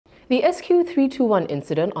The SQ321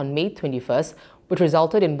 incident on May 21st, which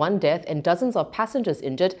resulted in one death and dozens of passengers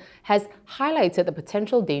injured, has highlighted the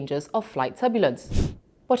potential dangers of flight turbulence.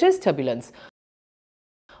 What is turbulence?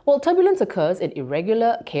 Well, turbulence occurs in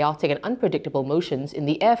irregular, chaotic and unpredictable motions in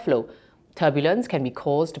the airflow. Turbulence can be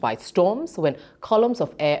caused by storms when columns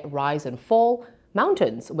of air rise and fall,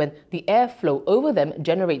 mountains when the airflow over them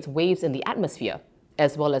generates waves in the atmosphere,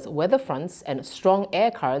 as well as weather fronts and strong air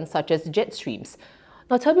currents such as jet streams.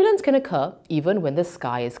 Now, turbulence can occur even when the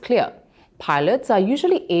sky is clear. Pilots are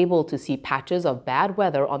usually able to see patches of bad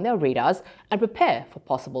weather on their radars and prepare for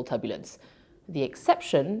possible turbulence. The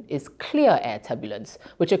exception is clear air turbulence,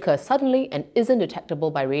 which occurs suddenly and isn't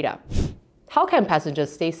detectable by radar. How can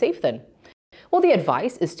passengers stay safe then? Well, the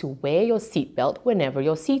advice is to wear your seatbelt whenever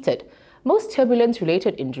you're seated. Most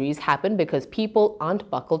turbulence-related injuries happen because people aren't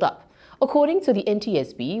buckled up. According to the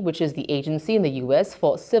NTSB, which is the agency in the US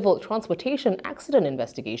for civil transportation accident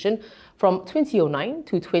investigation, from 2009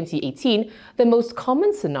 to 2018, the most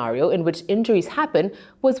common scenario in which injuries happen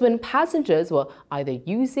was when passengers were either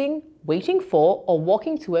using, waiting for, or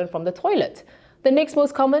walking to and from the toilet. The next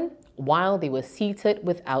most common, while they were seated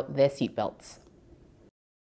without their seatbelts.